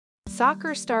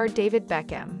Soccer star David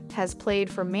Beckham has played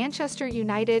for Manchester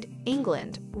United,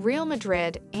 England, Real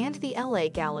Madrid, and the LA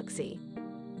Galaxy.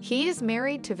 He is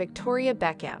married to Victoria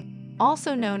Beckham,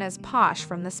 also known as Posh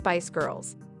from the Spice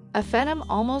Girls. A phenom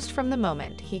almost from the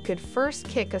moment he could first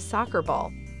kick a soccer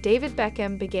ball, David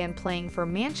Beckham began playing for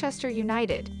Manchester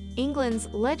United, England's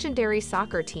legendary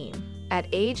soccer team, at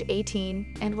age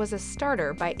 18 and was a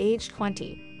starter by age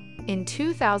 20. In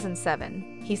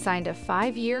 2007, he signed a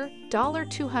 5-year,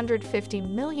 $250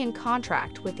 million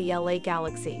contract with the LA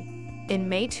Galaxy. In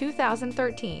May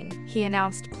 2013, he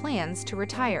announced plans to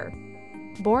retire.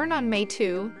 Born on May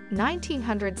 2,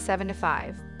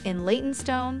 1975, in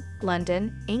Leytonstone,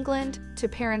 London, England, to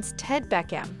parents Ted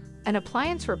Beckham, an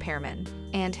appliance repairman,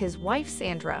 and his wife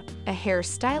Sandra, a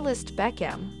hairstylist,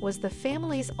 Beckham was the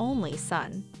family's only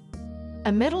son.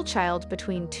 A middle child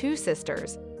between two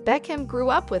sisters, Beckham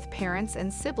grew up with parents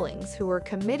and siblings who were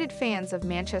committed fans of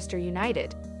Manchester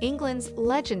United, England's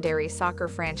legendary soccer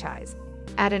franchise.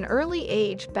 At an early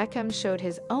age, Beckham showed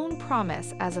his own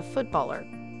promise as a footballer,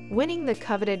 winning the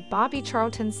coveted Bobby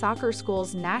Charlton Soccer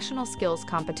School's national skills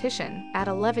competition at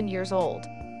 11 years old.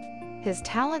 His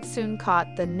talent soon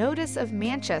caught the notice of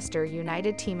Manchester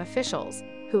United team officials,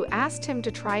 who asked him to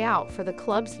try out for the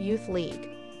club's youth league.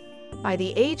 By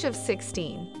the age of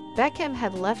 16, Beckham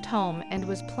had left home and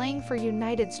was playing for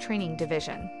United's training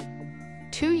division.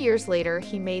 2 years later,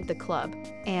 he made the club,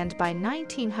 and by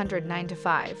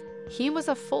 1995, he was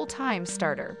a full-time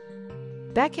starter.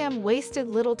 Beckham wasted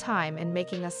little time in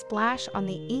making a splash on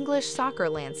the English soccer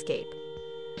landscape.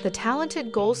 The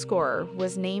talented goal scorer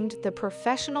was named the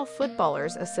Professional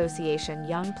Footballers Association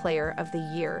Young Player of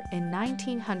the Year in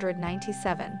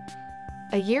 1997.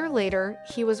 A year later,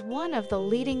 he was one of the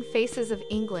leading faces of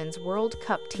England's World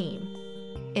Cup team.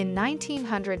 In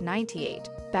 1998,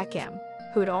 Beckham,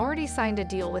 who had already signed a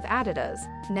deal with Adidas,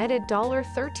 netted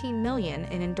 $13 million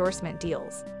in endorsement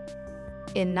deals.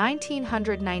 In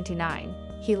 1999,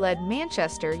 he led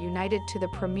Manchester United to the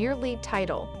Premier League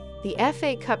title, the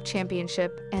FA Cup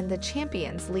Championship, and the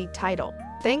Champions League title.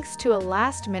 Thanks to a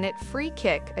last-minute free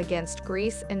kick against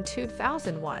Greece in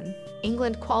 2001,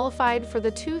 England qualified for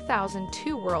the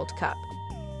 2002 World Cup.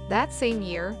 That same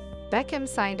year, Beckham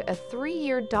signed a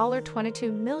 3-year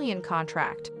 $22 million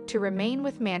contract to remain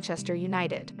with Manchester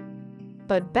United.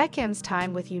 But Beckham's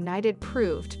time with United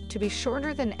proved to be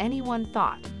shorter than anyone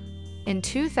thought. In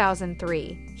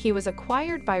 2003, he was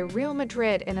acquired by Real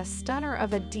Madrid in a stunner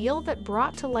of a deal that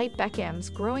brought to light Beckham's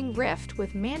growing rift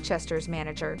with Manchester's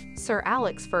manager, Sir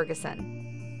Alex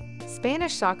Ferguson.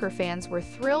 Spanish soccer fans were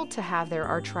thrilled to have their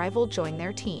arch-rival join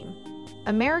their team.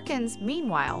 Americans,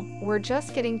 meanwhile, were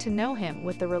just getting to know him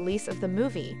with the release of the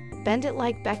movie Bend It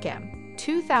Like Beckham,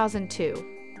 2002,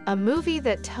 a movie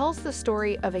that tells the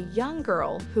story of a young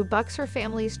girl who bucks her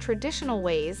family's traditional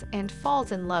ways and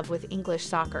falls in love with English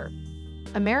soccer.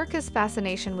 America's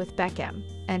fascination with Beckham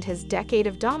and his decade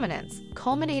of dominance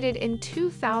culminated in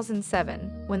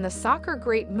 2007 when the soccer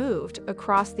great moved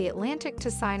across the Atlantic to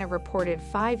sign a reported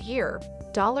 5-year,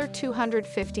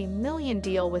 $250 million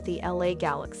deal with the LA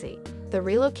Galaxy. The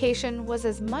relocation was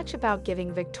as much about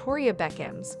giving Victoria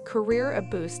Beckham's career a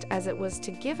boost as it was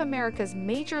to give America's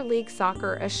Major League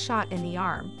Soccer a shot in the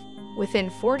arm. Within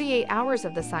 48 hours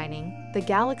of the signing, the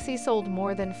Galaxy sold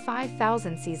more than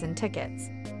 5,000 season tickets.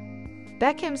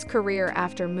 Beckham's career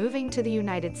after moving to the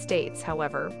United States,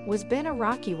 however, was been a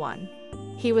rocky one.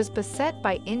 He was beset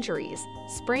by injuries,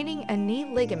 spraining a knee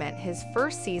ligament his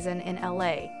first season in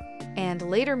LA, and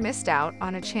later missed out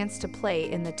on a chance to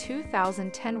play in the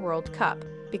 2010 World Cup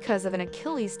because of an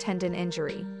Achilles tendon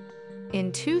injury.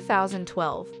 In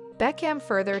 2012, Beckham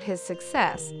furthered his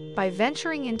success by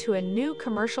venturing into a new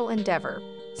commercial endeavor,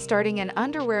 starting an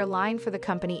underwear line for the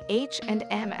company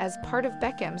H&M as part of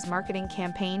Beckham's marketing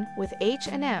campaign with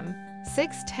H&M.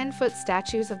 6 10-foot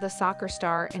statues of the soccer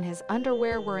star in his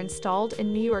underwear were installed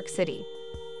in New York City.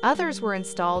 Others were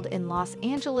installed in Los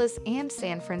Angeles and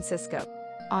San Francisco.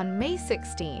 On May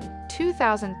 16,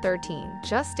 2013,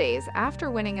 just days after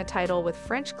winning a title with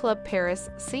French club Paris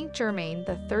Saint-Germain,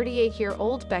 the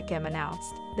 38-year-old Beckham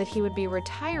announced that he would be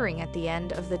retiring at the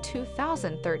end of the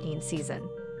 2013 season,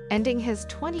 ending his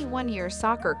 21-year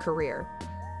soccer career.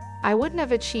 "I wouldn't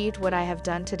have achieved what I have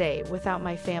done today without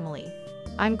my family.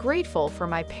 I'm grateful for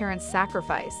my parents'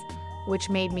 sacrifice, which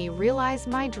made me realize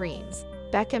my dreams,"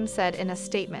 Beckham said in a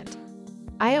statement.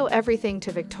 "I owe everything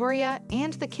to Victoria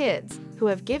and the kids, who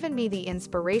have given me the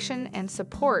inspiration and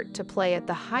support to play at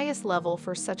the highest level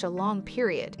for such a long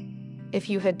period. If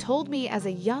you had told me as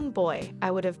a young boy I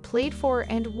would have played for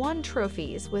and won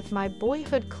trophies with my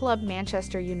boyhood club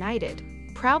Manchester United,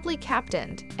 proudly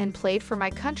captained and played for my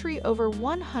country over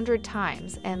 100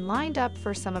 times and lined up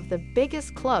for some of the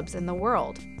biggest clubs in the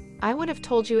world. I would have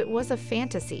told you it was a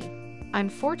fantasy. I'm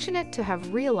fortunate to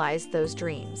have realized those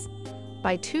dreams.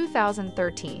 By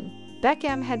 2013,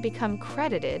 Beckham had become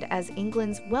credited as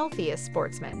England's wealthiest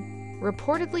sportsman,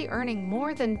 reportedly earning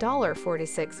more than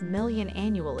 $46 million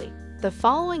annually. The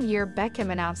following year, Beckham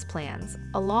announced plans,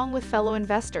 along with fellow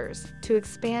investors, to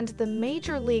expand the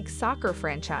Major League Soccer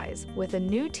franchise with a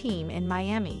new team in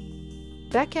Miami.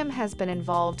 Beckham has been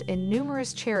involved in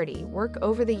numerous charity work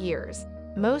over the years,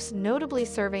 most notably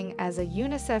serving as a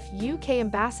UNICEF UK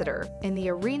ambassador in the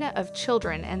arena of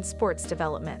children and sports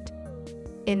development.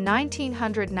 In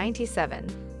 1997,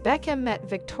 Beckham met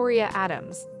Victoria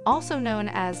Adams, also known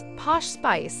as Posh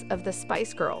Spice of the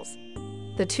Spice Girls.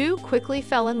 The two quickly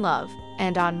fell in love,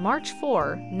 and on March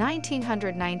 4,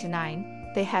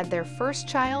 1999, they had their first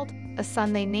child, a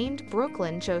son they named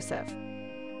Brooklyn Joseph.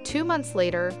 2 months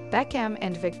later, Beckham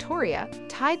and Victoria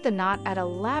tied the knot at a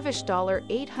lavish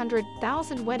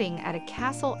 $800,000 wedding at a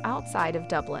castle outside of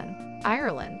Dublin,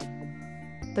 Ireland.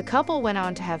 The couple went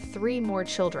on to have 3 more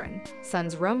children,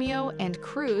 sons Romeo and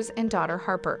Cruz and daughter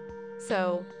Harper.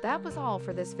 So, that was all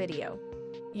for this video.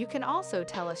 You can also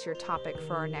tell us your topic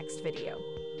for our next video.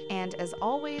 And as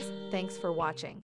always, thanks for watching.